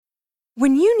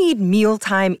When you need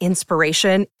mealtime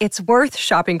inspiration, it's worth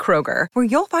shopping Kroger, where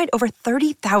you'll find over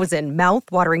 30,000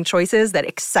 mouth-watering choices that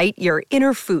excite your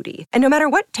inner foodie. And no matter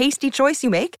what tasty choice you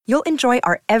make, you'll enjoy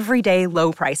our everyday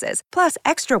low prices, plus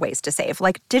extra ways to save,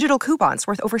 like digital coupons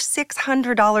worth over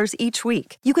 $600 each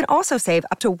week. You can also save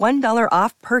up to $1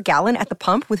 off per gallon at the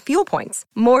pump with fuel points.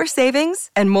 More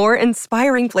savings and more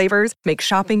inspiring flavors make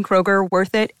shopping Kroger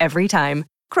worth it every time.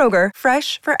 Kroger,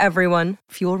 fresh for everyone.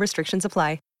 Fuel restrictions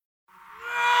apply.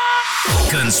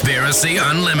 Conspiracy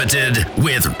Unlimited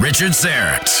with Richard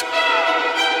Syrett.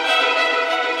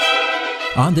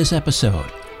 On this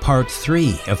episode, part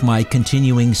 3 of my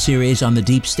continuing series on the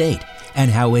deep state and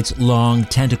how its long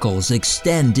tentacles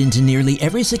extend into nearly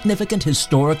every significant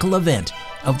historical event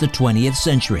of the 20th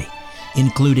century,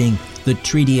 including the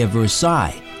Treaty of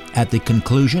Versailles at the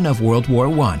conclusion of World War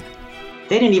I.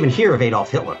 They didn't even hear of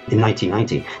Adolf Hitler in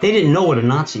 1919. They didn't know what a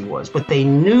Nazi was, but they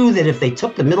knew that if they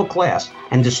took the middle class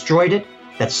and destroyed it,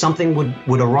 that something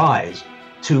would arise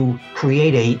to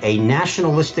create a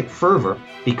nationalistic fervor,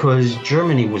 because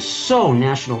Germany was so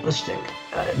nationalistic.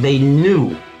 They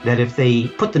knew that if they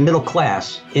put the middle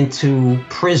class into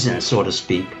prison, so to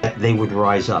speak, that they would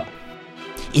rise up.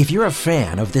 If you're a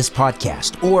fan of this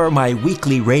podcast or my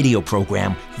weekly radio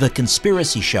program, The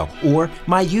Conspiracy Show, or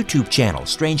my YouTube channel,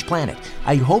 Strange Planet,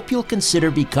 I hope you'll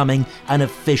consider becoming an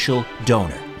official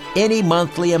donor. Any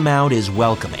monthly amount is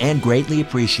welcome and greatly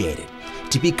appreciated.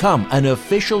 To become an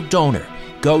official donor,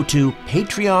 go to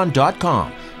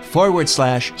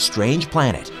patreon.com/Strange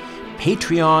Planet.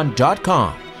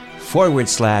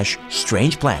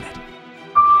 Patreon.com/Strange Planet.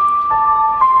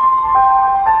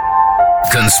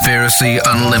 Conspiracy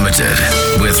Unlimited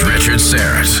with Richard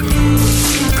Syrett.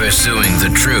 Pursuing the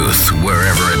truth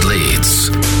wherever it leads.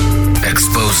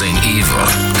 Exposing evil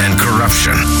and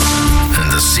corruption and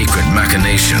the secret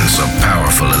machinations of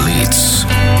powerful elites.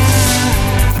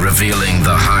 Revealing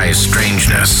the high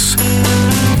strangeness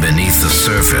beneath the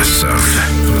surface of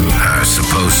our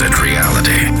supposed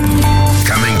reality.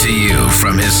 Coming to you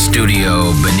from his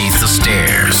studio beneath the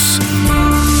stairs.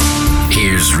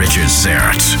 Here's Richard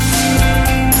Syrett.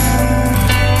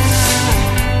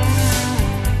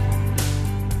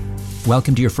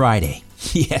 Welcome to your Friday.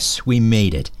 Yes, we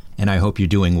made it, and I hope you're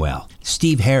doing well.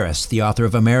 Steve Harris, the author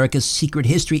of America's Secret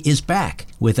History, is back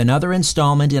with another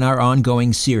installment in our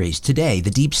ongoing series. Today,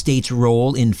 the deep state's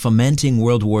role in fomenting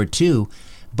World War II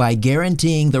by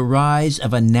guaranteeing the rise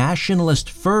of a nationalist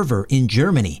fervor in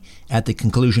Germany at the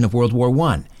conclusion of World War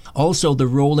I. Also, the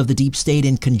role of the deep state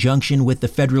in conjunction with the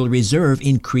Federal Reserve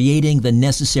in creating the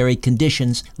necessary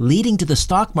conditions leading to the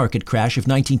stock market crash of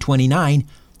 1929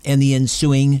 and the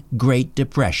ensuing Great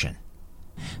Depression.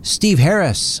 Steve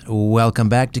Harris, welcome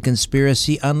back to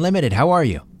Conspiracy Unlimited. How are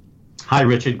you? Hi,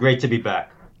 Richard. Great to be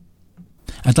back.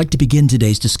 I'd like to begin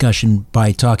today's discussion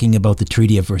by talking about the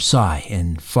Treaty of Versailles,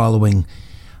 and following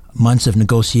months of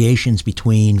negotiations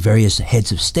between various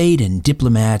heads of state and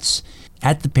diplomats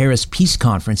at the Paris Peace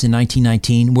Conference in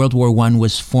 1919, World War I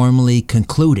was formally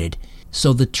concluded.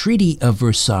 So the Treaty of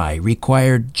Versailles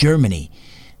required Germany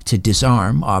to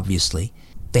disarm, obviously.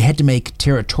 They had to make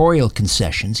territorial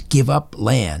concessions, give up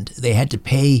land. They had to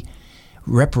pay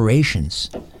reparations.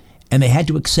 And they had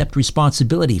to accept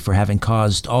responsibility for having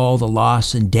caused all the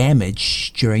loss and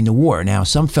damage during the war. Now,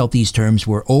 some felt these terms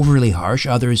were overly harsh.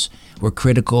 Others were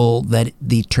critical that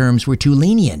the terms were too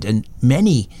lenient. And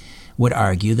many would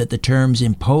argue that the terms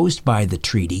imposed by the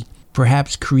treaty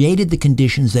perhaps created the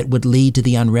conditions that would lead to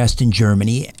the unrest in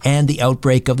Germany and the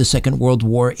outbreak of the Second World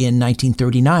War in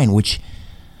 1939, which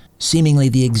seemingly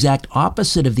the exact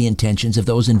opposite of the intentions of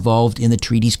those involved in the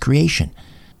treaty's creation.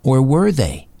 Or were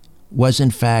they? Was in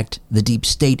fact the deep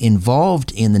state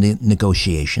involved in the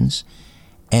negotiations,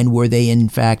 and were they in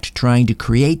fact trying to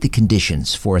create the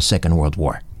conditions for a Second World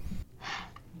War?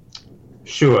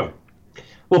 Sure.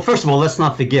 Well, first of all, let's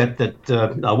not forget that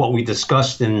what we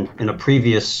discussed in a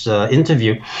previous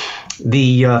interview,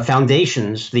 the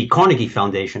foundations, the Carnegie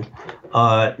Foundation,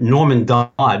 Norman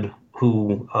Dodd,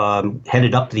 who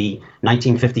headed up the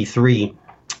 1953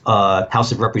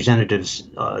 House of Representatives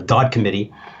Dodd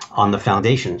Committee on the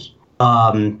foundations,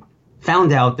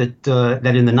 found out that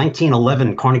in the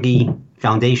 1911 Carnegie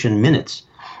Foundation minutes,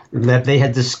 that they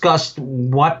had discussed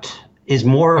what is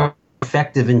more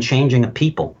effective in changing a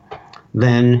people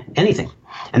than anything.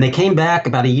 And they came back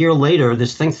about a year later,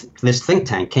 this think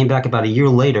tank came back about a year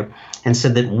later and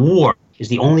said that war is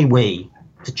the only way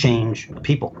to change a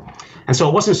people. And so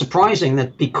it wasn't surprising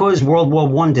that because World War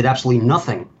I did absolutely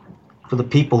nothing for the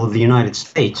people of the United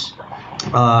States,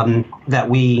 that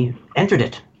we entered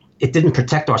it. It didn't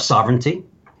protect our sovereignty.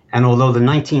 And although the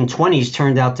 1920s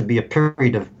turned out to be a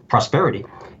period of prosperity,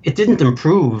 It didn't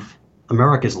improve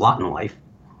America's lot in life,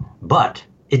 but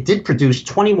it did produce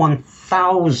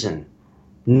 21,000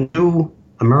 new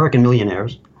American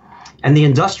millionaires, and the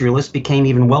industrialists became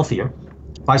even wealthier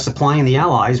by supplying the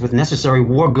Allies with necessary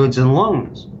war goods and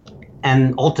loans,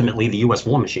 and ultimately the U.S.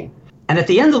 war machine. And at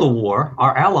the end of the war,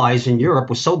 our allies in Europe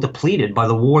were so depleted by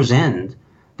the war's end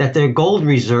that their gold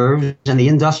reserves and their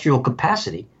industrial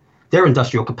capacity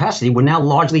were now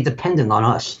largely dependent on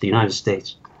us, the United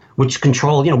States, which we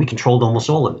controlled almost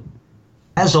all of it.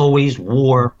 As always,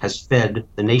 war has fed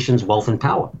the nation's wealth and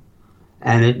power.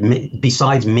 And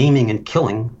besides maiming and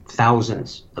killing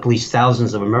thousands, at least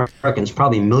thousands of Americans,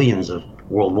 probably millions of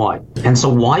worldwide. And so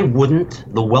why wouldn't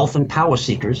the wealth and power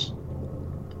seekers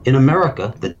in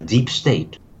America, the deep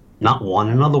state, not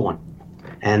want another one?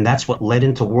 And that's what led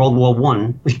into World War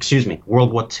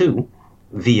II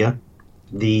via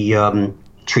the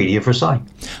Treaty of Versailles.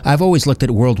 I've always looked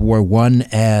at World War I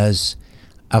as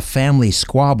a family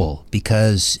squabble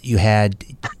because you had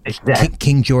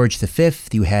King George V,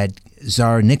 you had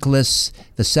Tsar Nicholas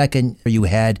II, you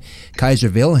had Kaiser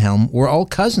Wilhelm, were all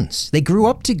cousins. They grew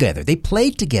up together. They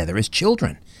played together as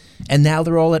children. And now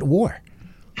they're all at war.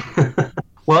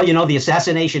 Well, the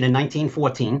assassination in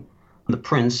 1914, the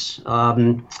prince,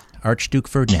 Archduke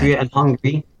Ferdinand. Austria and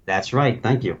Hungary, that's right,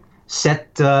 thank you,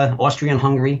 set Austria and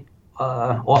Hungary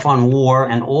off on war,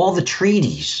 and all the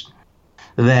treaties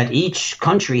that each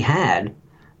country had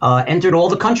entered all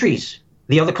the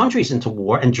other countries into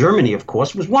war, and Germany, of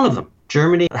course, was one of them.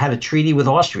 Germany had a treaty with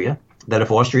Austria that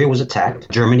if Austria was attacked,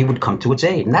 Germany would come to its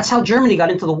aid. And that's how Germany got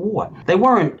into the war. They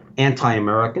weren't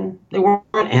anti-American. They weren't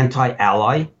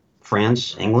anti-ally,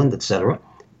 France, England, etc.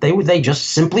 They just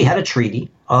simply had a treaty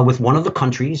with one of the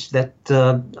countries that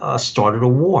started a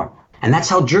war. And that's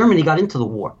how Germany got into the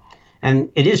war.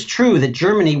 And it is true that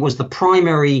Germany was the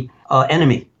primary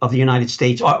enemy of the United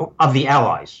States, or of the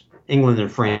Allies, England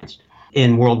and France,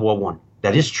 in World War I.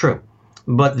 That is true.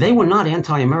 But they were not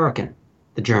anti-American,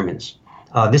 the Germans.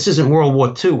 This isn't World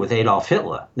War II with Adolf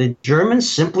Hitler. The Germans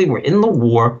simply were in the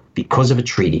war because of a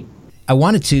treaty. I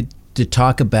wanted to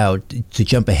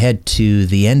jump ahead to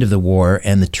the end of the war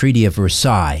and the Treaty of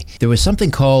Versailles. There was something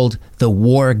called the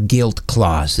War Guilt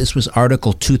Clause. This was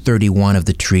Article 231 of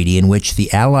the treaty, in which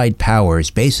the Allied powers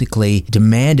basically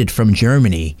demanded from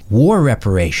Germany war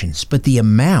reparations, but the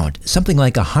amount, something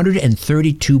like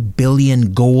 132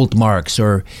 billion gold marks,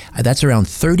 or that's around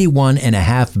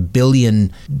 $31.5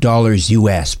 billion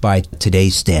US by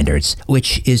today's standards,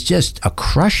 which is just a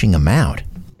crushing amount.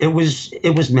 It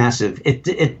was massive.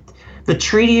 The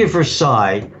Treaty of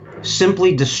Versailles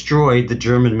simply destroyed the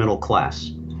German middle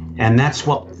class, and that's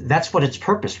what its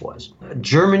purpose was.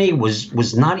 Germany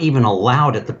was not even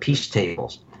allowed at the peace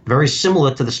tables, very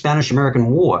similar to the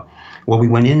Spanish-American War, where we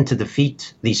went in to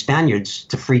defeat the Spaniards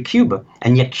to free Cuba,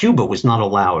 and yet Cuba was not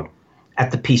allowed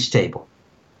at the peace table.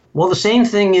 Well, the same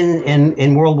thing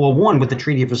in World War I with the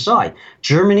Treaty of Versailles.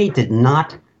 Germany did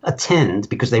not attend,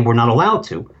 because they were not allowed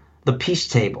to, the peace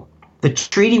table. The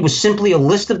treaty was simply a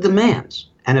list of demands,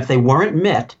 and if they weren't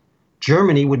met,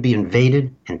 Germany would be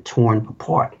invaded and torn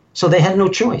apart. So they had no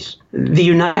choice. The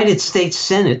United States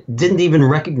Senate didn't even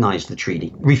recognize the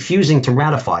treaty, refusing to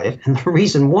ratify it, and the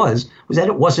reason was that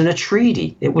it wasn't a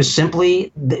treaty. It was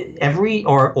simply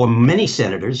many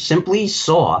senators simply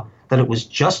saw that it was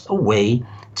just a way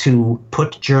to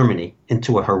put Germany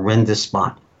into a horrendous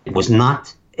spot. It was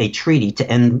not a treaty to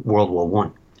end World War I.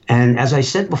 And as I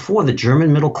said before, the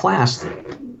German middle class,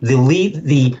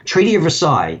 the Treaty of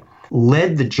Versailles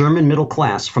led the German middle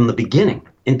class from the beginning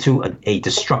into a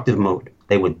destructive mode.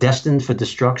 They were destined for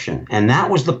destruction. And that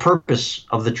was the purpose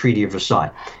of the Treaty of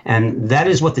Versailles. And that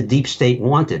is what the deep state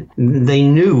wanted. They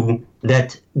knew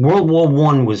that World War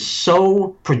I was so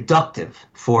productive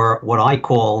for what I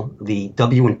call the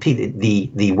W&P,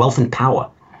 the wealth and power.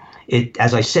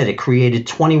 As I said, it created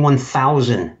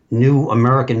 21,000 new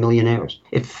American millionaires.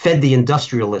 It fed the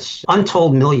industrialists,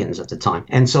 untold millions at the time.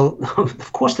 And so,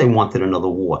 of course, they wanted another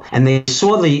war. And they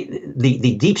saw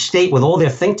the deep state with all their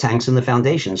think tanks and the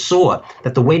foundations saw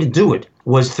that the way to do it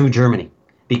was through Germany,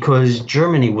 because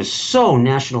Germany was so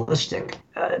nationalistic.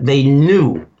 They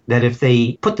knew that if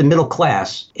they put the middle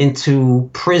class into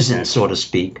prison, so to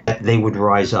speak, that they would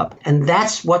rise up. And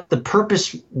that's what the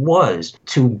purpose was,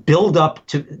 to build up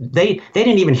to. They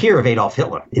didn't even hear of Adolf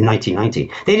Hitler in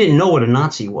 1919. They didn't know what a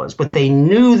Nazi was, but they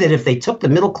knew that if they took the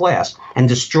middle class and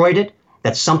destroyed it,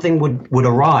 that something would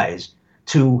arise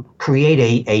to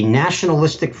create a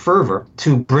nationalistic fervor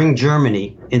to bring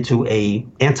Germany into a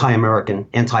anti-American,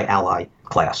 anti-ally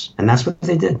class. And that's what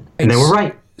they did. And they were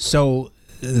right. So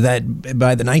that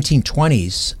by the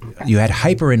 1920s, you had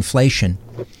hyperinflation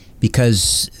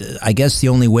because I guess the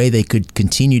only way they could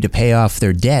continue to pay off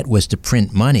their debt was to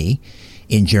print money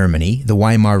in Germany, the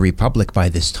Weimar Republic by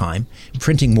this time,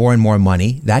 printing more and more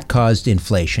money. That caused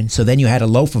inflation. So then you had a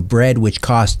loaf of bread which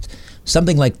cost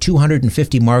something like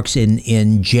 250 marks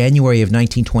in January of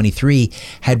 1923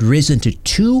 had risen to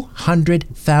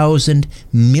 200,000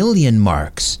 million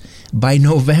marks by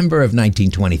November of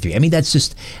 1923. I mean, that's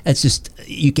just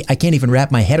I can't even wrap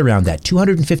my head around that.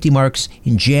 250 marks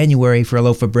in January for a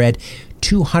loaf of bread,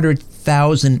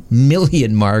 200,000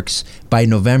 million marks by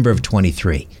November of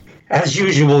 23. As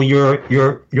usual,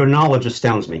 your knowledge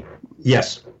astounds me.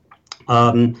 Yes,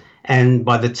 and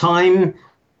by the time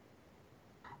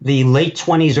the late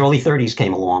 20s, early 30s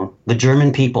came along, the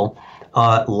German people,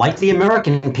 like the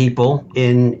American people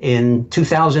in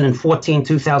 2014,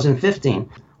 2015,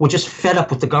 were just fed up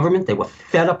with the government. They were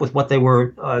fed up with what they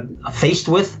were faced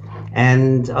with,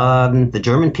 and the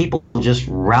German people just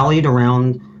rallied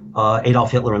around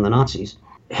Adolf Hitler and the Nazis.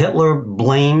 Hitler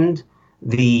blamed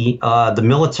the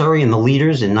military and the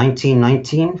leaders in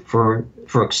 1919 for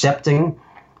accepting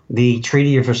the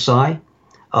Treaty of Versailles.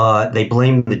 They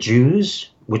blamed the Jews,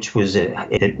 which was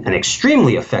an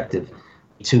extremely effective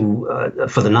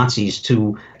for the Nazis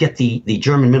to get the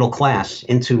German middle class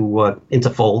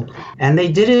into fold, and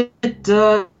they did it.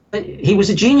 He was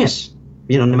a genius.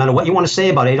 No matter what you want to say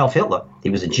about Adolf Hitler,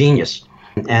 he was a genius.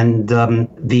 And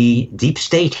the deep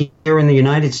state here in the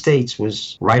United States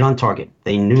was right on target.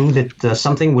 They knew that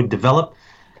something would develop,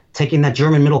 taking that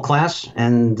German middle class,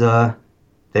 and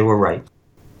they were right.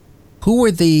 Who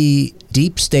were the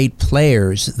deep state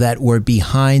players that were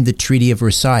behind the Treaty of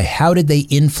Versailles? How did they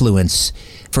influence,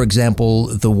 for example,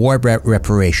 the war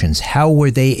reparations? How were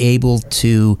they able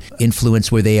to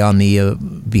influence? Were they on the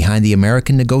behind the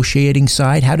American negotiating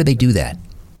side? How did they do that?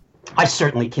 I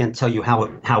certainly can't tell you how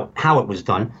it was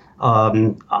done.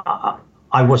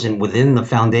 I wasn't within the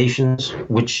foundations,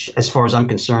 which, as far as I'm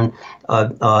concerned,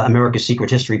 America's Secret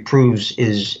History proves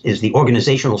is the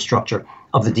organizational structure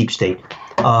of the deep state.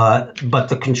 But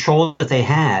the control that they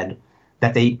had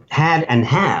and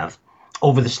have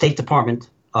over the State Department,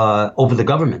 over the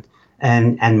government,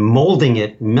 and melding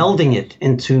it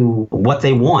into what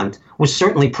they want was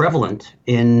certainly prevalent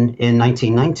in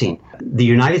 1919. The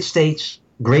United States,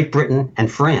 Great Britain,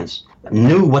 and France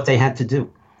knew what they had to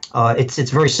do.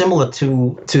 It's very similar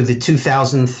to the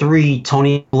 2003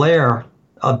 Tony Blair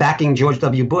backing George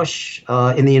W. Bush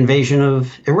in the invasion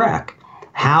of Iraq.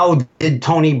 How did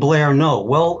Tony Blair know?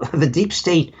 Well, the deep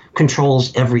state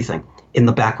controls everything in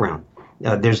the background.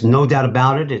 There's no doubt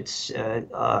about it. It's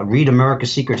read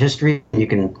America's Secret History, and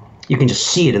you can just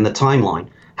see it in the timeline,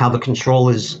 how the control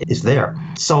is there.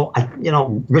 So,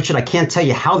 Richard, I can't tell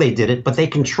you how they did it, but they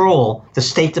control the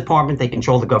State Department, they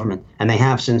control the government, and they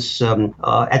have since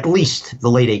at least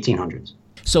the late 1800s.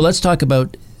 So let's talk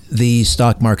about the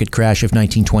stock market crash of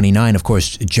 1929. Of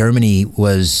course, Germany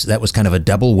was kind of a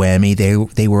double whammy.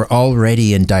 They were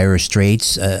already in dire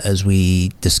straits, as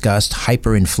we discussed,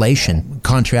 hyperinflation.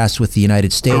 Contrast with the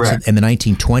United States. Correct. And the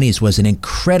 1920s was an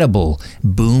incredible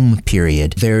boom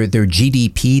period. Their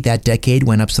GDP that decade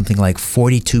went up something like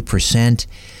 42%.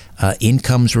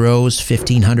 Incomes rose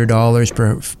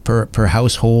 $1,500 per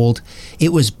household.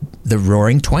 It was the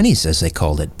Roaring '20s, as they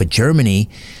called it. But Germany,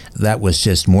 that was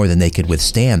just more than they could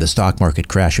withstand, the stock market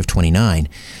crash of 29.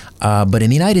 But in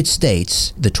the United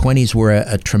States, the 20s were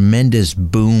a tremendous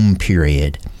boom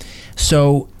period.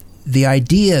 So the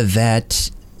idea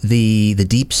that the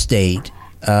deep state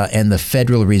and the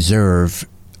Federal Reserve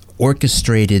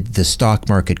orchestrated the stock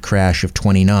market crash of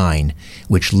 29,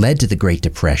 which led to the Great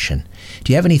Depression.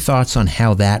 Do you have any thoughts on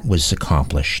how that was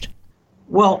accomplished?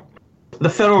 Well, the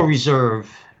Federal Reserve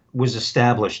was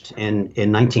established in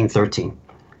 1913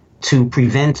 to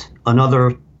prevent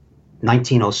another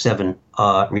 1907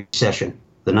 recession.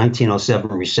 The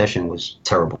 1907 recession was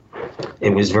terrible.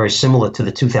 It was very similar to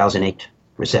the 2008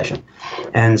 recession.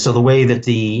 And so the way that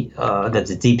the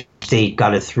deep state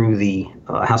got it through the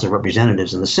House of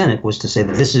Representatives and the Senate was to say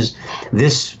that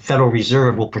this Federal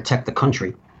Reserve will protect the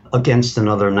country against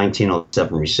another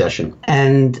 1907 recession.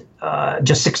 And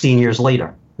just 16 years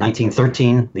later,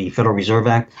 1913, the Federal Reserve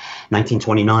Act,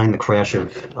 1929, the crash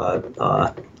of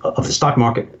the stock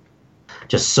market.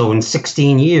 Just so in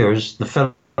 16 years, the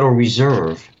Federal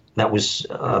Reserve that was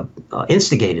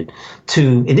initiated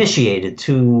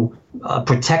to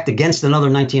protect against another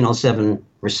 1907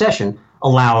 recession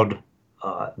allowed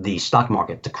the stock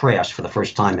market to crash for the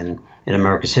first time in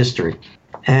America's history.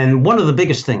 And one of the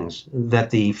biggest things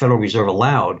that the Federal Reserve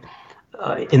allowed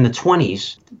in the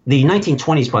 20s, the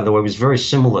 1920s, by the way, was very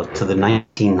similar to the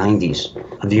 1990s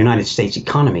of the United States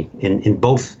economy in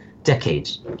both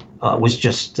decades was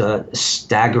just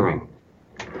staggering.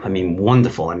 I mean,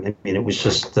 wonderful. I mean, it was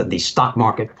just the stock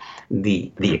market,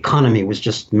 the economy was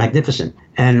just magnificent.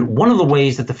 And one of the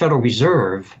ways that the Federal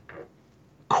Reserve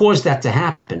caused that to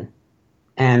happen,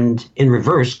 and in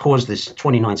reverse caused this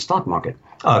 29 stock market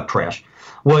crash,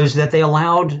 was that they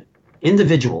allowed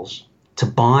individuals to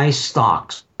buy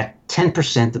stocks at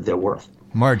 10% of their worth.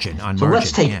 Margin. So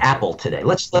let's take Apple today.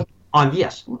 Let's take,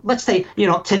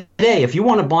 today, if you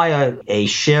want to buy a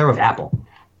share of Apple,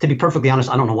 to be perfectly honest,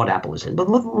 I don't know what Apple is in, but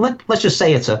let's just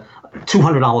say it's a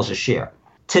 $200 a share.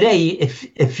 Today,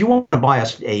 if you want to buy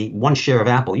a one share of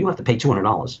Apple, you have to pay $200.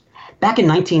 Back in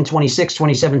 1926,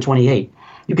 27, 28,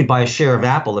 you could buy a share of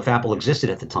Apple, if Apple existed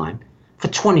at the time, for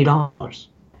 $20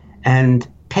 and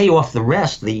pay off the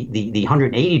rest, the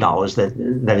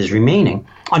 $180 that is remaining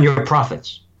on your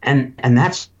profits. And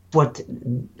that's what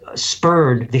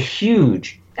spurred the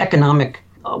huge economic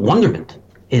wonderment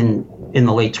in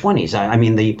the late 20s. I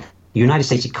mean, the United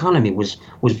States economy was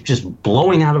just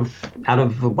blowing out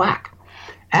of whack,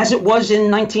 as it was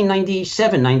in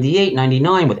 1997, 98,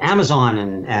 99 with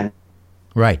Amazon and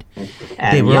right.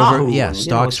 And they were Yahoo,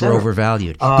 stocks were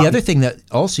overvalued. The other thing that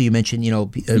also you mentioned,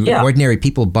 ordinary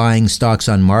people buying stocks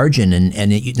on margin,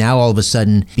 and it now all of a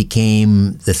sudden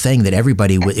became the thing that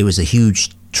everybody, it was a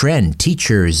huge trend.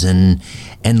 Teachers and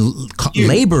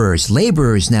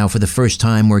laborers now for the first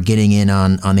time were getting in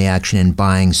on the action and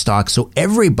buying stocks. So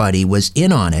everybody was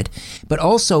in on it, but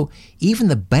also even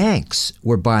the banks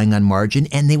were buying on margin,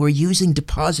 and they were using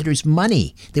depositors'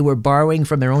 money. They were borrowing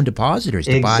from their own depositors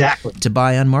to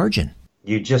buy on margin.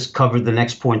 You just covered the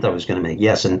next point I was going to make.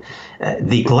 Yes, and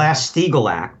the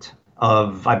Glass-Steagall Act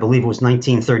of, I believe it was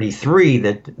 1933,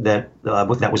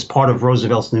 that was part of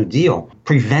Roosevelt's New Deal,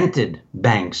 prevented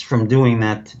banks from doing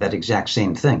that exact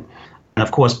same thing. And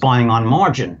of course, buying on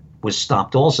margin was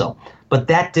stopped also. But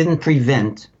that didn't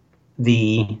prevent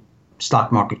the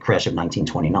stock market crash of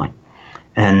 1929.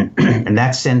 And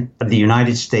that sent the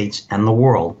United States and the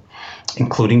world,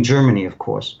 including Germany, of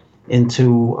course,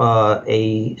 into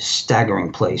a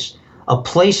staggering place. A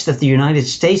place that the United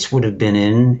States would have been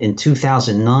in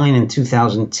 2009 and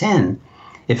 2010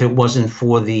 if it wasn't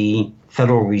for the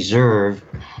Federal Reserve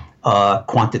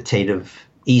quantitative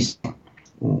easing,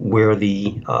 where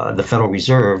the Federal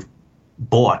Reserve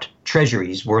bought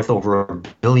treasuries worth over $1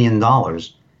 billion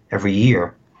every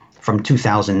year from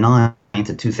 2009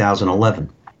 to 2011.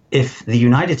 If the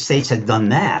United States had done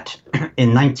that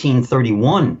in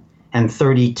 1931 and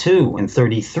 32 and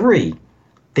 33,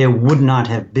 there would not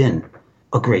have been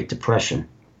a Great Depression.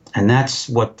 And that's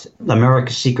what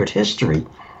America's Secret History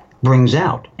brings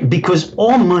out. Because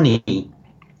all money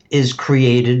is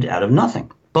created out of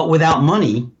nothing. But without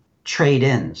money, trade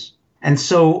ends. And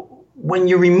so when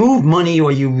you remove money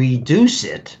or you reduce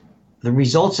it, the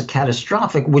results are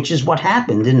catastrophic, which is what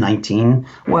happened in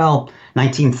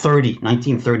 1930,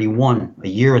 1931, a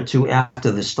year or two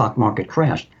after the stock market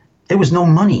crashed. There was no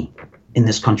money in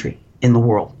this country, in the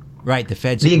world. Right, the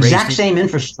Fed's the exact same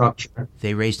infrastructure.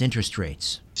 They raised interest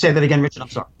rates. Say that again, Richard. I'm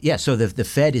sorry. Yeah, so the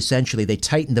Fed essentially they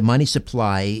tightened the money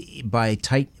supply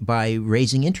by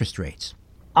raising interest rates.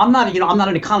 I'm not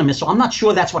an economist, so I'm not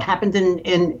sure that's what happened in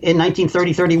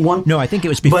 1930, 31. No, I think it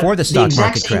was before the stock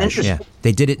market crash. Yeah,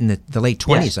 they did it in the late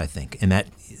 20s, yes. I think, and that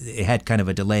it had kind of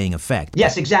a delaying effect.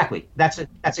 Yes, exactly. That's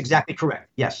exactly correct.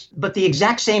 Yes, but the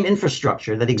exact same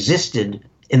infrastructure that existed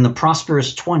in the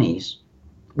prosperous 20s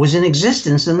was in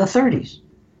existence in the 30s.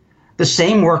 The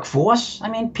same workforce. I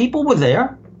mean, people were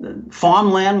there.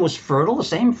 Farmland was fertile, the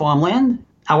same farmland.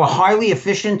 Our highly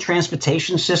efficient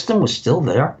transportation system was still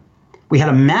there. We had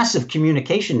a massive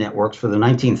communication networks for the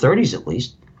 1930s, at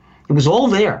least. It was all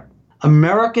there.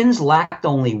 Americans lacked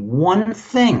only one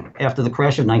thing after the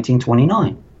crash of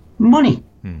 1929, money,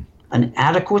 an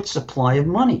adequate supply of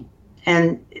money.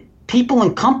 And people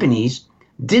and companies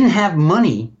didn't have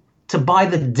money to buy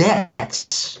the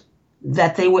debts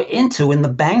that they were into in the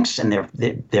banks and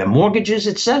their mortgages,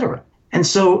 etc. And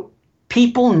so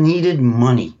people needed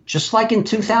money, just like in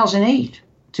 2008,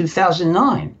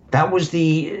 2009. That was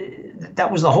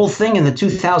the whole thing in the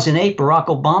 2008 Barack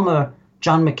Obama,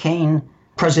 John McCain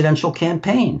presidential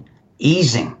campaign.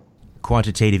 Easing.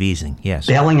 Quantitative easing, yes.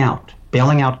 Bailing out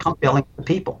the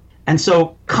people. And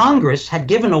so Congress had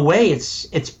given away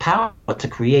its power to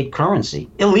create currency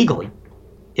illegally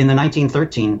in the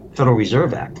 1913 Federal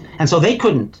Reserve Act. And so they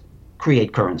couldn't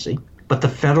create currency, but the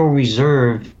Federal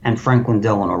Reserve and Franklin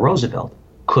Delano Roosevelt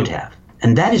could have.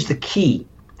 And that is the key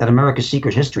that America's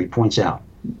Secret History points out.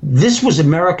 This was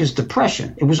America's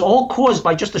depression. It was all caused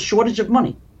by just a shortage of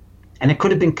money. And it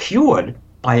could have been cured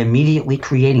by immediately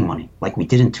creating money, like we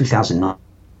did in 2009.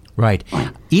 Right.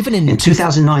 Even in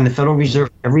 2009, the Federal Reserve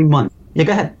every month. Yeah,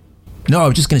 go ahead. No, I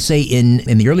was just going to say, in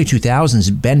the early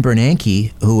 2000s, Ben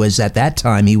Bernanke, who was at that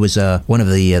time, he was one of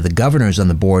the governors on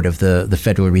the board of the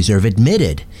Federal Reserve,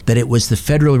 admitted that it was the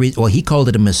Federal Reserve. Well, he called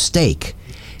it a mistake,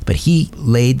 but he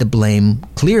laid the blame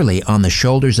clearly on the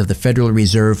shoulders of the Federal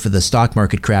Reserve for the stock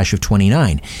market crash of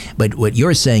 29. But what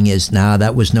you're saying is,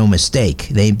 that was no mistake.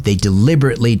 They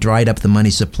deliberately dried up the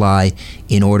money supply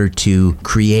in order to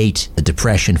create a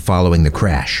depression following the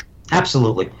crash.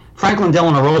 Absolutely. Franklin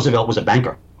Delano Roosevelt was a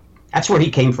banker. That's where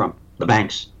he came from, the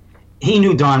banks. He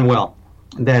knew darn well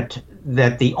that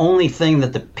the only thing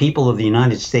that the people of the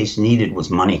United States needed was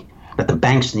money, that the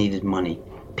banks needed money,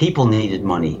 people needed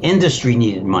money, industry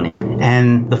needed money.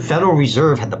 And the Federal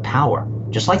Reserve had the power,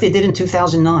 just like they did in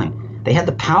 2009. They had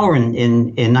the power in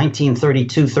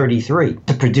 1932-33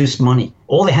 to produce money.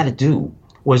 All they had to do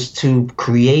was to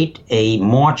create a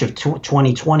March of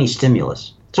 2020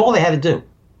 stimulus. That's all they had to do.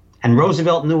 And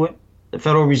Roosevelt knew it. The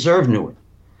Federal Reserve knew it.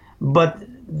 But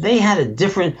they had a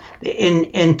different,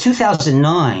 in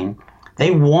 2009, they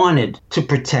wanted to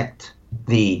protect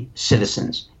the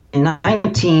citizens. In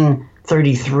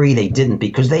 1933, they didn't,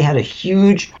 because they had a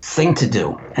huge thing to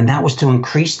do, and that was to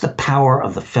increase the power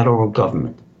of the federal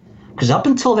government. Because up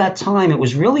until that time, it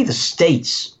was really the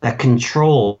states that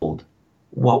controlled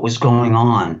what was going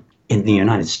on in the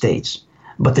United States.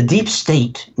 But the deep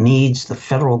state needs the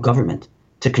federal government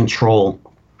to control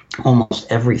almost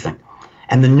everything.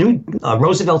 And the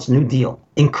Roosevelt's New Deal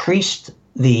increased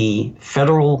the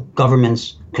federal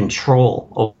government's control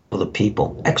over the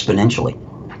people exponentially.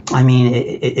 I mean,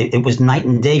 it was night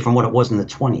and day from what it was in the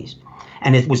 20s.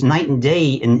 And it was night and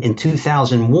day in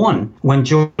 2001 when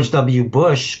George W.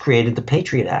 Bush created the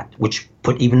Patriot Act, which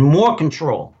put even more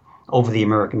control over the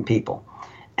American people.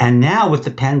 And now with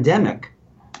the pandemic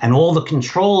and all the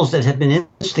controls that have been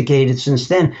instigated since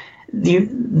then,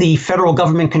 the federal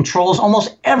government controls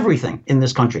almost everything in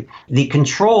this country. The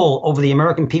control over the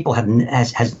American people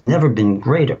has never been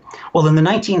greater. Well, in the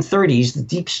 1930s, the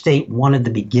deep state wanted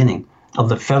the beginning of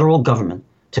the federal government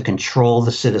to control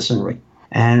the citizenry.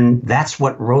 And that's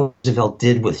what Roosevelt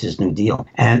did with his New Deal.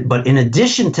 But in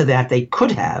addition to that, they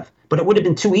could have, but it would have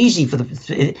been too easy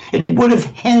it would have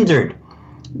hindered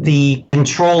the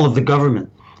control of the government.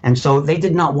 And so they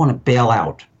did not want to bail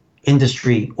out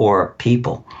industry or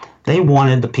people. They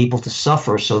wanted the people to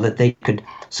suffer so that they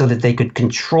could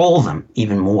control them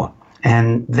even more.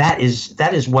 And that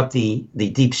is what the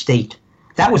deep state,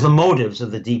 that was the motives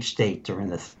of the deep state during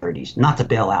the 30s, not to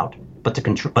bail out, but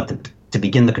to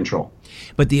begin the control.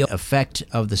 But the effect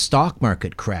of the stock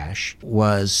market crash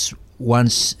was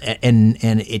once, and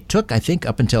it took, I think,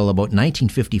 up until about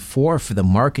 1954 for the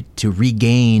market to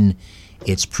regain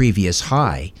its previous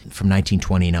high from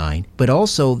 1929. But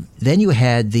also, then you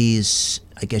had these,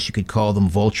 I guess you could call them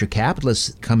vulture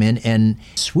capitalists, come in and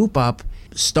swoop up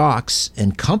stocks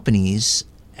and companies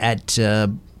at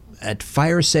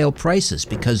fire sale prices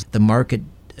because the market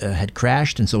had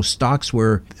crashed, and so stocks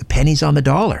were pennies on the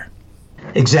dollar.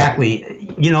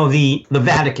 Exactly. You know, the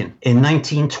Vatican in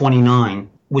 1929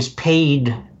 was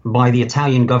paid by the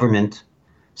Italian government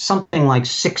something like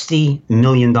 $60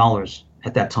 million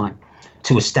at that time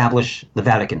to establish the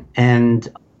Vatican. And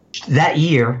that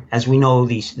year, as we know,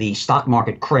 the stock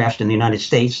market crashed in the United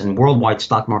States, and worldwide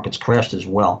stock markets crashed as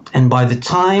well. And by the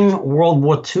time World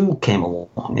War II came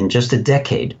along, in just a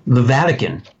decade, the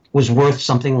Vatican was worth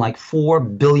something like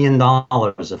 $4 billion,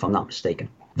 if I'm not mistaken.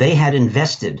 They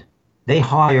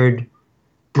hired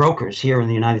brokers here in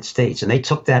the United States, and they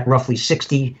took that roughly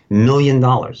 $60 million,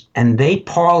 and they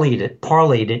parlayed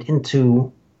it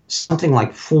into something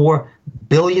like $4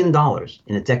 billion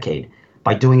in a decade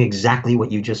by doing exactly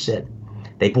what you just said.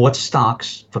 They bought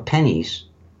stocks for pennies,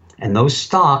 and those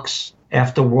stocks,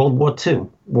 after World War II,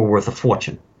 were worth a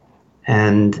fortune.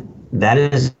 And that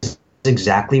is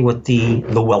exactly what the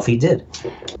wealthy did.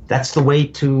 That's the way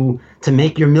to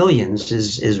make your millions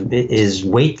is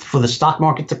wait for the stock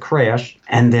market to crash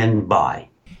and then buy.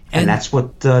 And that's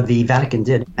what the Vatican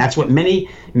did. That's what many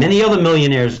other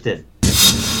millionaires did.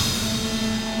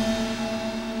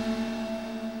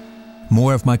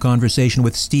 More of my conversation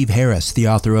with Steve Harris, the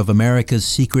author of America's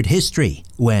Secret History,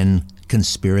 when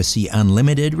Conspiracy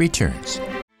Unlimited returns.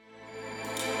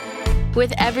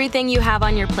 With everything you have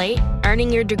on your plate,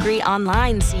 earning your degree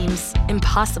online seems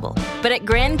impossible. But at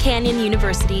Grand Canyon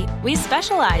University, we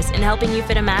specialize in helping you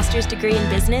fit a master's degree in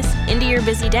business into your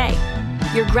busy day.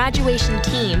 Your graduation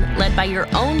team, led by your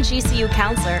own GCU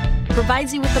counselor,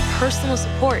 provides you with the personal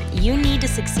support you need to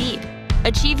succeed.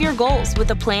 Achieve your goals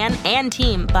with a plan and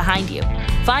team behind you.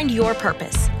 Find your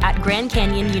purpose at Grand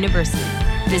Canyon University.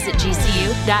 Visit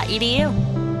gcu.edu.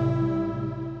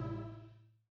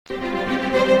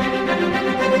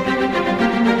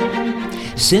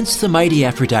 Since the mighty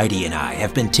Aphrodite and I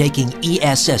have been taking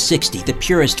ESS-60, the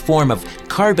purest form of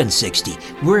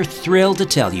carbon-60, we're thrilled to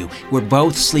tell you we're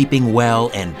both sleeping well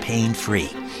and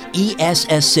pain-free.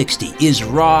 ESS-60 is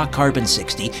raw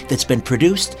carbon-60 that's been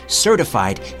produced,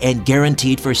 certified, and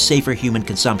guaranteed for safer human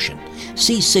consumption.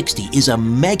 C60 is a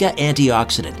mega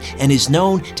antioxidant and is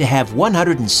known to have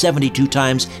 172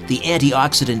 times the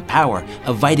antioxidant power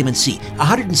of vitamin C.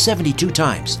 172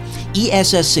 times.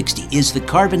 ESS-60 is the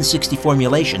carbon-60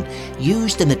 formulation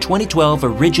used in the 2012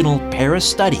 original Paris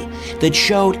study that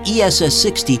showed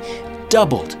ESS-60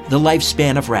 doubled the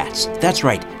lifespan of rats. That's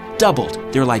right, doubled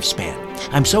their lifespan.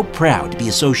 I'm so proud to be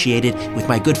associated with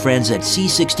my good friends at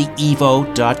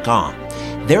C60evo.com.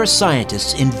 Their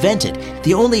scientists invented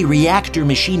the only reactor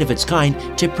machine of its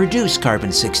kind to produce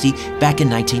carbon-60 back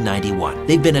in 1991.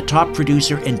 They've been a top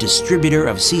producer and distributor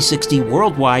of C60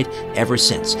 worldwide ever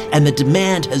since, and the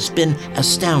demand has been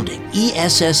astounding.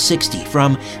 ESS-60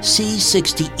 from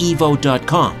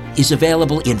C60evo.com is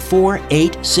available in 4,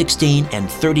 8, 16, and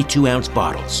 32-ounce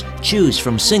bottles. Choose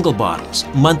from single bottles,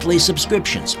 monthly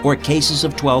subscriptions, or cases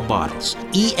of 12 bottles.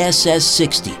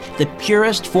 ESS-60, the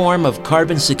purest form of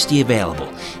carbon-60 available.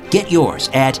 Get yours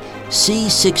at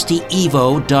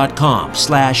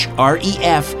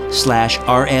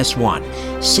c60evo.com/ref/rs1.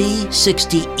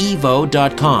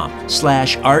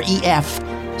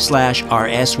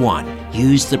 c60evo.com/ref/rs1.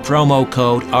 Use the promo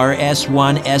code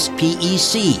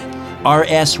RS1SPEC.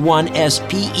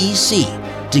 RS1SPEC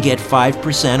to get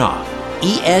 5% off.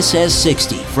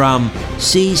 ESS-60 from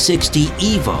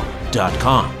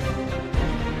C60evo.com.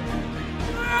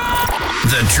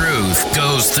 The truth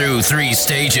goes through 3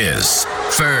 stages.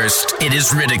 First, it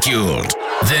is ridiculed.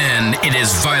 Then, it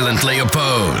is violently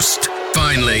opposed.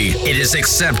 Finally, it is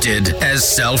accepted as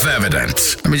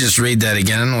self-evident. Let me just read that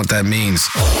again, what that means.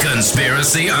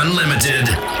 Conspiracy Unlimited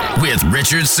with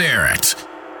Richard Syrett.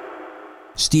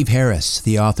 Steve Harris,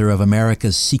 the author of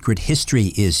America's Secret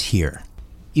History, is here.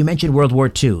 You mentioned World War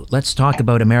II. Let's talk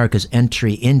about America's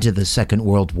entry into the Second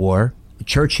World War.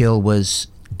 Churchill was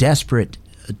desperate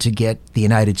to get the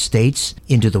United States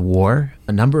into the war.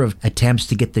 A number of attempts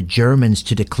to get the Germans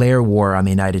to declare war on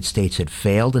the United States had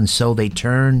failed, and so they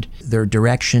turned their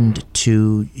direction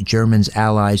to Germans'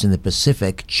 allies in the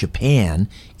Pacific, Japan,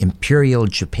 Imperial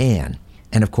Japan.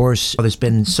 And of course, there's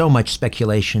been so much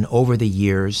speculation over the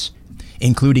years,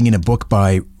 including in a book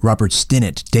by Robert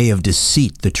Stinnett, Day of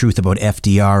Deceit, The Truth About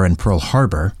FDR and Pearl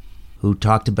Harbor, who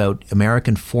talked about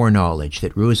American foreknowledge,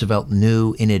 that Roosevelt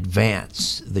knew in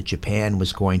advance that Japan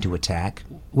was going to attack.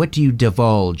 What do you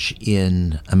divulge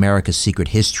in America's Secret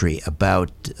History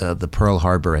about the Pearl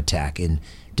Harbor attack in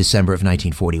December of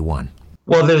 1941?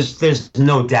 Well, there's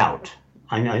no doubt.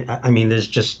 I mean, there's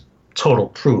just total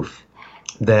proof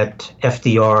that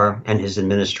FDR and his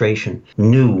administration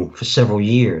knew for several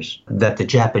years that the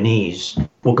Japanese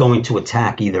were going to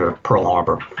attack either Pearl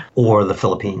Harbor or the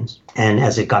Philippines. And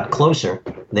as it got closer,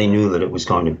 they knew that it was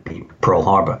going to be Pearl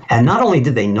Harbor. And not only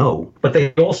did they know, but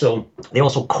they also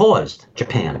caused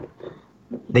Japan.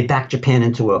 They backed Japan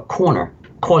into a corner,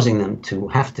 causing them to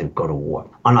have to go to war.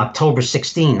 On October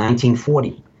 16,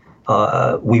 1940,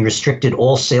 we restricted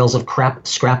all sales of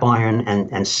scrap iron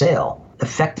and sail,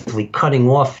 effectively cutting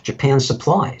off Japan's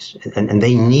supplies, and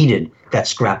they needed that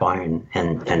scrap iron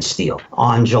and steel.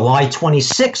 On July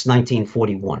 26,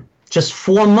 1941, just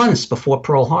 4 months before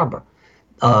Pearl Harbor,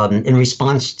 in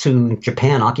response to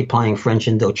Japan occupying French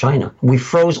Indochina, we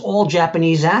froze all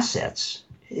Japanese assets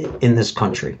in this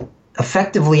country,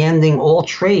 effectively ending all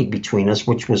trade between us,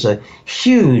 which was a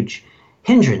huge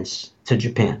hindrance to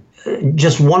Japan.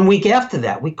 Just 1 week after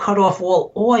that, we cut off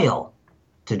all oil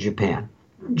to Japan.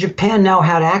 Japan now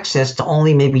had access to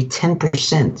only maybe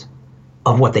 10%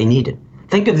 of what they needed.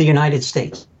 Think of the United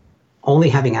States only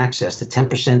having access to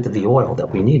 10% of the oil that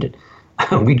we needed.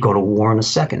 We'd go to war in a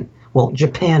second. Well,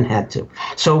 Japan had to.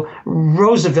 So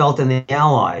Roosevelt and the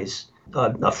Allies,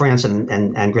 France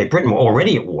and Great Britain, were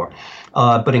already at war,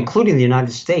 but including the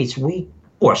United States, we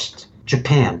forced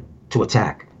Japan to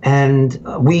attack. And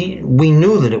we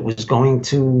knew that it was going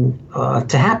to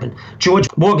happen. George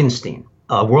Morgenstein,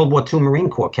 a World War II Marine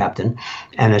Corps captain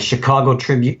and a Chicago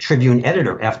Tribune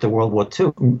editor after World War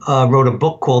II, wrote a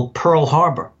book called Pearl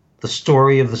Harbor, The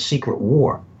Story of the Secret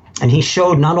War. And he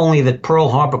showed not only that Pearl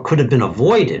Harbor could have been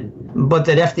avoided, but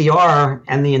that FDR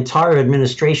and the entire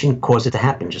administration caused it to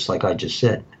happen, just like I just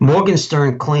said.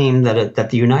 Morgenstern claimed that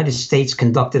the United States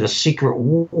conducted a secret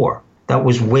war that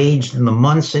was waged in the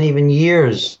months and even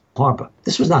years of Harbor.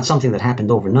 This was not something that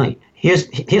happened overnight.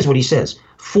 Here's what he says.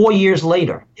 4 years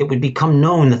later, it would become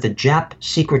known that the Jap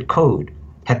secret code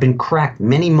had been cracked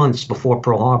many months before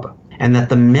Pearl Harbor. and that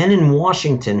the men in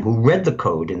Washington who read the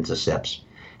code intercepts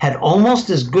had almost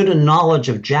as good a knowledge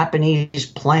of Japanese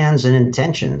plans and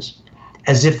intentions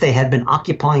as if they had been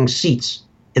occupying seats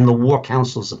in the war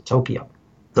councils of Tokyo.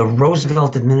 The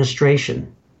Roosevelt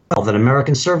administration felt that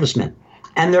American servicemen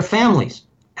and their families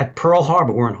at Pearl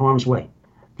Harbor were in harm's way.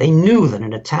 They knew that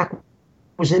an attack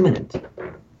was imminent,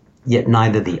 yet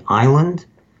neither the island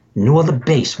nor the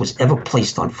base was ever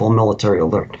placed on full military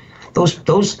alert. Those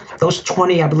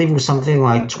 20, I believe it was something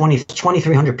like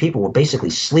 2,300 people were basically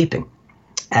sleeping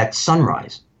at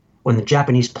sunrise when the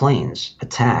Japanese planes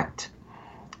attacked.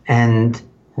 And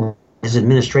his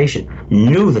administration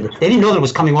knew that they didn't know that it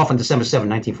was coming off on December 7,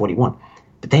 1941,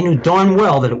 but they knew darn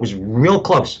well that it was real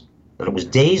close, that it was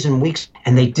days and weeks,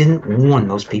 and they didn't warn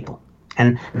those people.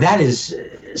 And that is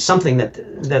something that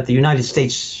the United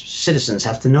States citizens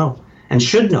have to know and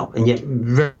should know, and yet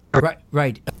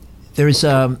Right. There's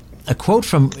a quote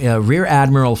from Rear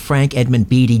Admiral Frank Edmund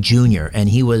Beatty Jr., and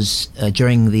he was,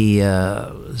 during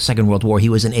the Second World War, he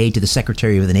was an aide to the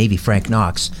Secretary of the Navy, Frank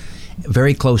Knox,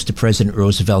 very close to President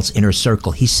Roosevelt's inner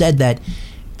circle. He said that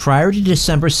prior to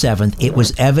December 7th, it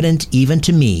was evident even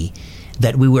to me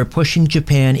that we were pushing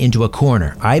Japan into a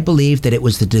corner. I believe that it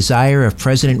was the desire of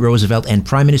President Roosevelt and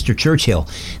Prime Minister Churchill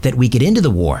that we get into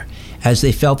the war, as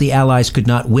they felt the Allies could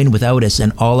not win without us,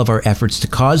 and all of our efforts to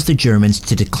cause the Germans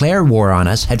to declare war on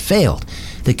us had failed.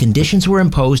 The conditions were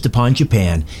imposed upon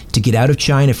Japan to get out of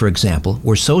China, for example,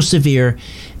 were so severe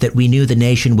that we knew the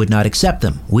nation would not accept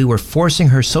them. We were forcing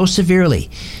her so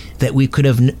severely that we could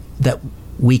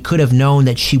have known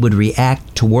that she would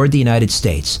react toward the United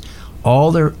States.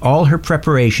 All her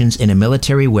preparations in a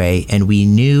military way, and we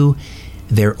knew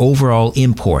their overall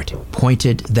import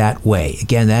pointed that way.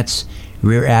 Again, that's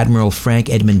Rear Admiral Frank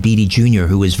Edmund Beatty Jr.,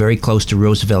 who was very close to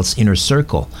Roosevelt's inner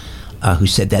circle, who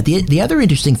said that. The other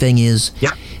interesting thing is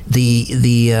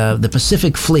the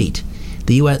Pacific Fleet,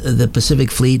 the Pacific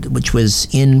Fleet, which was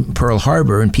in Pearl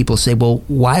Harbor, and people say, well,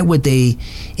 why would they,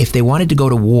 if they wanted to go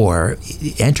to war,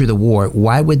 enter the war,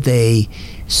 why would they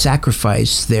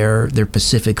sacrifice their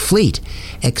Pacific Fleet?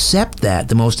 Except that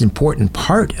the most important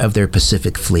part of their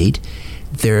Pacific Fleet,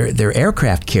 their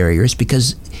aircraft carriers,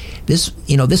 because this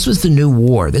was the new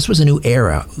war. This was a new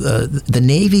era. The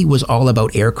Navy was all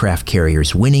about aircraft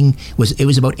carriers. It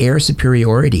was about air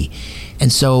superiority. And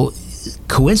so,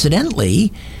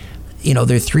 coincidentally,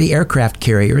 there are three aircraft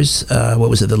carriers. What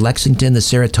was it? The Lexington, the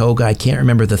Saratoga, I can't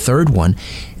remember the third one.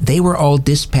 They were all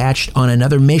dispatched on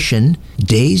another mission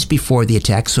days before the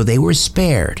attack, so they were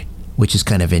spared, which is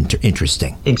kind of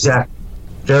interesting. Exactly.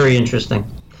 Very interesting.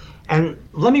 And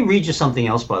let me read you something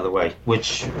else, by the way,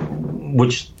 which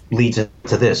leads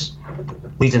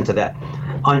into that.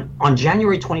 On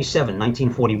January 27,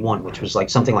 1941, which was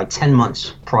something like 10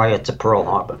 months prior to Pearl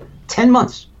Harbor, 10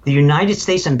 months, the United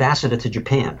States ambassador to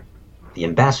Japan, the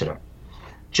ambassador,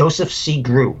 Joseph C.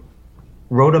 Grew,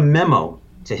 wrote a memo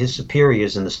to his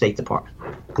superiors in the State Department.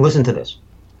 Listen to this.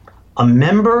 A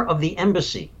member of the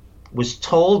embassy was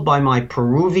told by my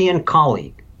Peruvian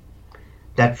colleague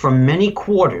that from many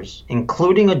quarters,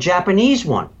 including a Japanese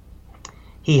one,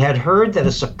 he had heard that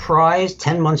a surprise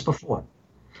 10 months before.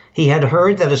 He had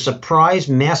heard that a surprise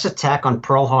mass attack on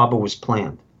Pearl Harbor was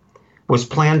planned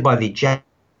by the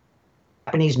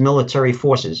Japanese military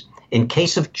forces in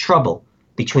case of trouble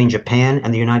between Japan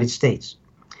and the United States.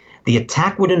 The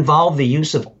attack would involve the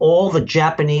use of all the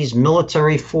Japanese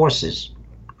military forces.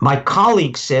 My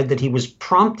colleague said that he was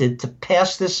prompted to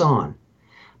pass this on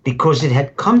because it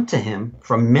had come to him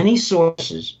from many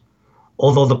sources,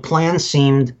 although the plan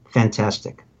seemed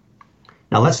fantastic.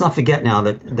 Now, let's not forget now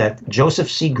that Joseph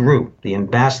C. Grew, the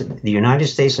United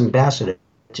States ambassador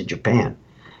to Japan,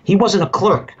 he wasn't a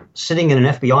clerk sitting in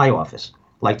an FBI office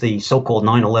like the so-called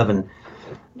 9/11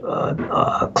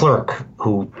 clerk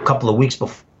who a couple of weeks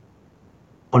before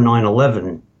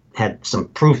 9/11 had some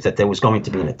proof that there was going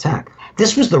to be an attack.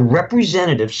 This was the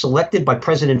representative selected by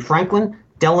President Franklin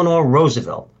Delano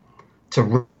Roosevelt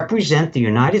to represent the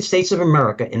United States of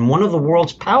America in one of the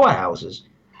world's powerhouses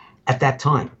at that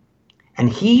time. And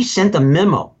he sent a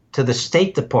memo to the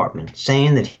State Department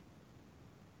saying that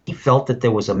he felt that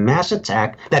there was a mass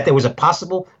attack, that there was a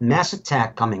possible mass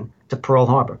attack coming to Pearl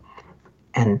Harbor.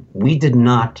 And we did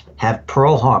not have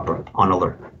Pearl Harbor on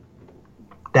alert.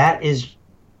 That is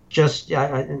just,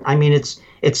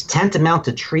 it's tantamount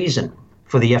to treason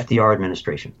for the FDR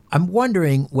administration. I'm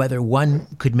wondering whether one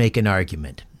could make an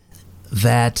argument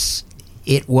that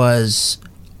it was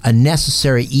a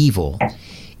necessary evil,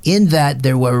 in that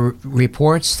there were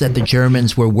reports that the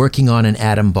Germans were working on an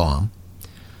atom bomb,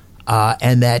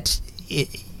 and that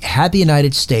had the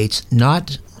United States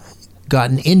not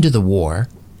gotten into the war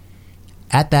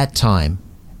at that time,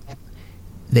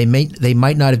 they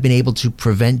might not have been able to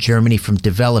prevent Germany from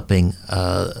developing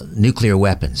nuclear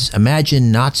weapons. Imagine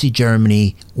Nazi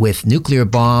Germany with nuclear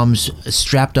bombs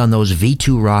strapped on those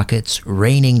V-2 rockets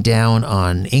raining down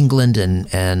on England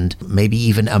and maybe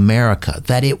even America.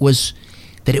 That it was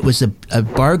a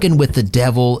bargain with the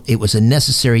devil. It was a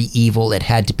necessary evil. It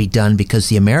had to be done because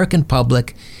the American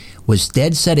public was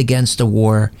dead set against a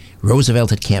war. Roosevelt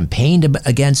had campaigned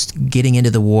against getting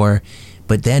into the war.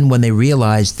 But then when they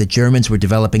realized the Germans were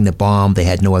developing the bomb, they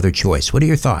had no other choice. What are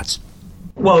your thoughts?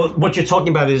 Well, what you're talking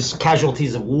about is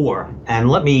casualties of war. And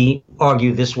let me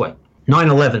argue this way.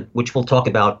 9/11, which we'll talk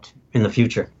about in the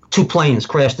future. 2 planes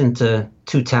crashed into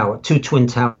 2 twin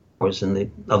towers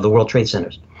of the World Trade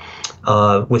Centers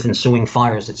with ensuing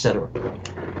fires, etc.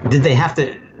 Did they have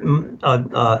to,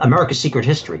 America's Secret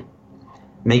History,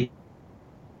 make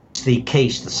the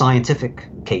case, the scientific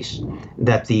case,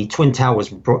 that the Twin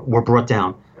Towers were brought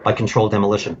down by controlled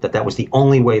demolition, that was the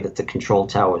only way that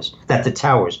the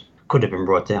towers could have been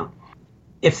brought down.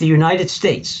 If the United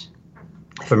States,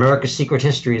 if America's Secret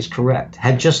History is correct,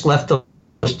 had just left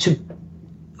those 2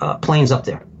 planes up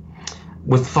there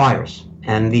with fires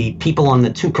and the people on the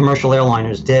 2 commercial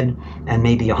airliners dead and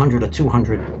maybe 100 or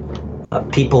 200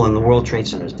 people in the World Trade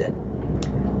Centers dead,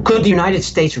 could the United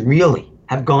States really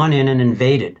have gone in and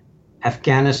invaded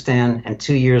Afghanistan and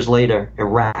 2 years later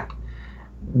Iraq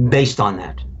based on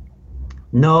that?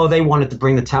 No, they wanted to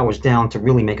bring the towers down to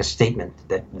really make a statement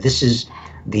that this is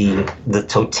the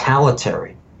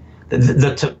totalitarian,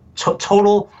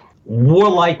 total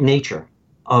warlike nature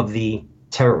of the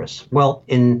terrorists. Well,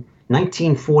 in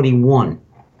 1941,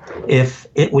 if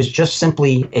it was just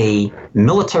simply a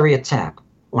military attack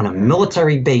on a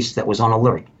military base that was on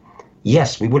alert,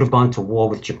 yes, we would have gone to war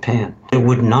with Japan. It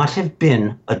would not have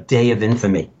been a day of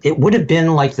infamy. It would have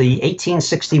been like the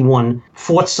 1861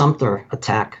 Fort Sumter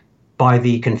attack by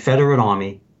the Confederate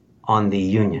Army on the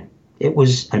Union. It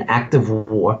was an act of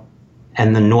war,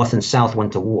 and the North and South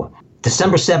went to war.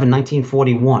 December 7,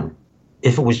 1941,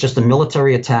 if it was just a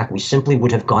military attack, we simply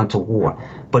would have gone to war,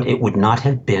 but it would not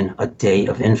have been a day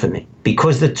of infamy.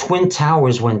 Because the Twin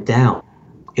Towers went down,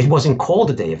 it wasn't called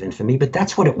a day of infamy, but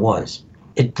that's what it was.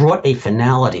 It brought a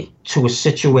finality to a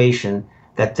situation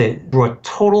that brought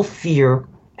total fear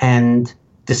and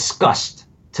disgust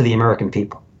to the American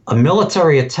people. A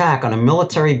military attack on a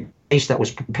military base that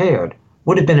was prepared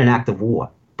would have been an act of war,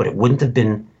 but it wouldn't have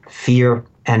been fear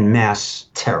and mass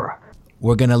terror.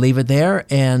 We're going to leave it there,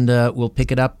 and we'll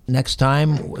pick it up next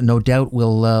time. No doubt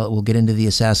we'll get into the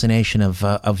assassination of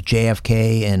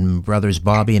JFK and brothers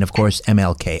Bobby and, of course,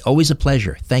 MLK. Always a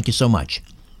pleasure. Thank you so much.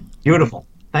 Beautiful.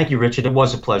 Thank you, Richard. It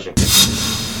was a pleasure.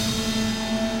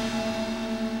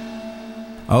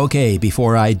 Okay,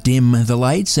 before I dim the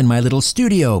lights in my little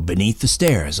studio beneath the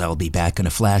stairs, I'll be back in a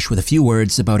flash with a few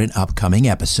words about an upcoming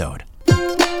episode.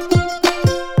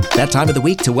 That time of the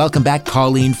week to welcome back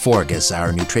Colleen Forgas,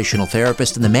 our nutritional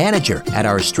therapist and the manager at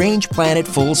our Strange Planet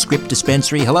Full Script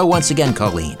Dispensary. Hello once again,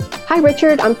 Colleen. Hi,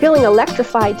 Richard. I'm feeling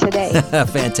electrified today.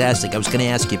 Fantastic. I was going to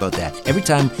ask you about that. Every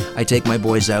time I take my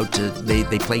boys out, they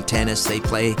play tennis, they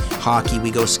play hockey,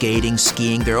 we go skating,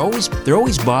 skiing. They're always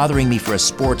bothering me for a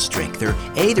sports drink.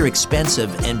 They're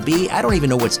expensive, and B, I don't even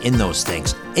know what's in those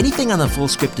things. Anything on the Full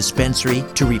Script Dispensary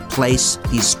to replace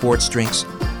these sports drinks?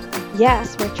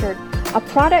 Yes, Richard. A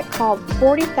product called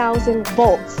 40,000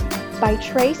 Volts by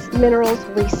Trace Minerals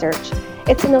Research.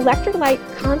 It's an electrolyte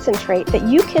concentrate that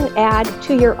you can add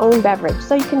to your own beverage.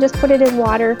 So you can just put it in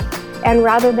water, and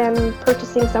rather than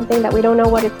purchasing something that we don't know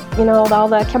what it's, all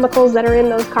the chemicals that are in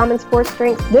those common sports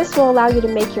drinks, this will allow you to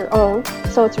make your own.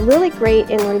 So it's really great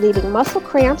in relieving muscle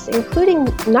cramps, including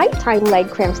nighttime leg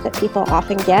cramps that people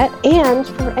often get. And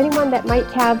for anyone that might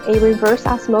have a reverse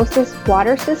osmosis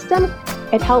water system,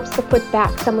 it helps to put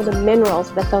back some of the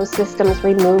minerals that those systems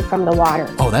remove from the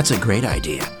water. Oh, that's a great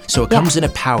idea. So it comes in a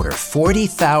powder,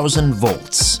 40,000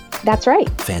 volts. That's right.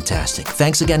 Fantastic.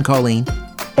 Thanks again, Colleen.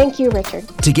 Thank you, Richard.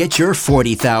 To get your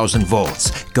 40,000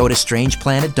 volts, go to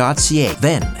strangeplanet.ca.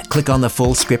 Then click on the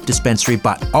Full Script Dispensary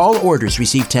button. All orders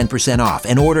receive 10% off,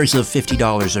 and orders of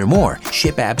 $50 or more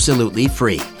ship absolutely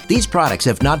free. These products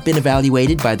have not been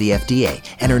evaluated by the FDA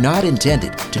and are not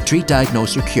intended to treat,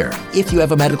 diagnose, or cure. If you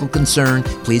have a medical concern,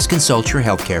 please consult your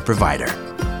healthcare provider.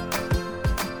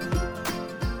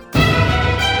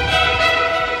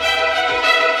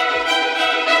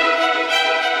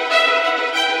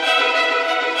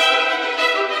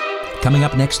 Coming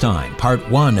up next time, part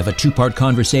 1 of a 2-part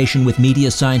conversation with media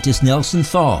scientist Nelson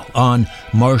Thal on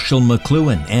Marshall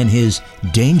McLuhan and his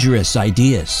dangerous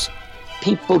ideas.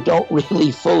 people don't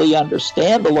really fully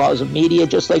understand the laws of media,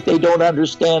 just like they don't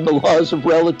understand the laws of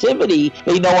relativity.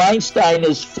 They know Einstein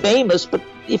is famous, but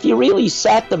if you really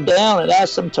sat them down and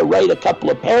asked them to write a couple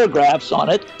of paragraphs on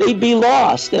it, they'd be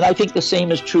lost. And I think the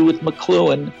same is true with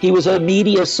McLuhan. He was a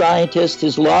media scientist.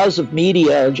 His laws of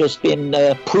media have just been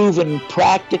proven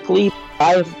practically.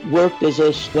 I've worked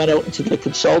went out into the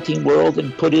consulting world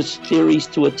and put his theories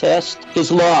to a test,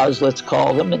 his laws, let's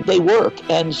call them, and they work.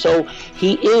 And so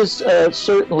he is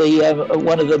certainly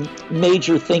one of the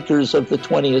major thinkers of the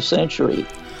 20th century.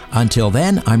 Until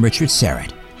then, I'm Richard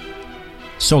Syrett.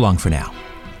 So long for now.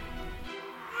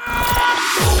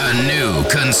 A new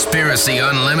Conspiracy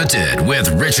Unlimited with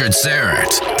Richard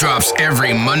Syrett drops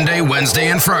every Monday,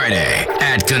 Wednesday, and Friday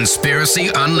at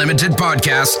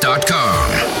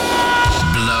conspiracyunlimitedpodcast.com.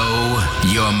 Blow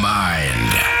your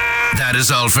mind. That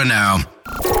is all for now.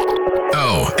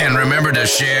 Oh, and remember to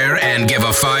share and give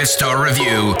a 5-star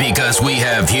review because we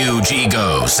have huge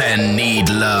egos and need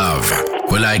love.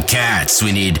 We're like cats.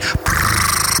 We need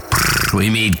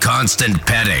constant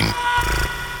petting.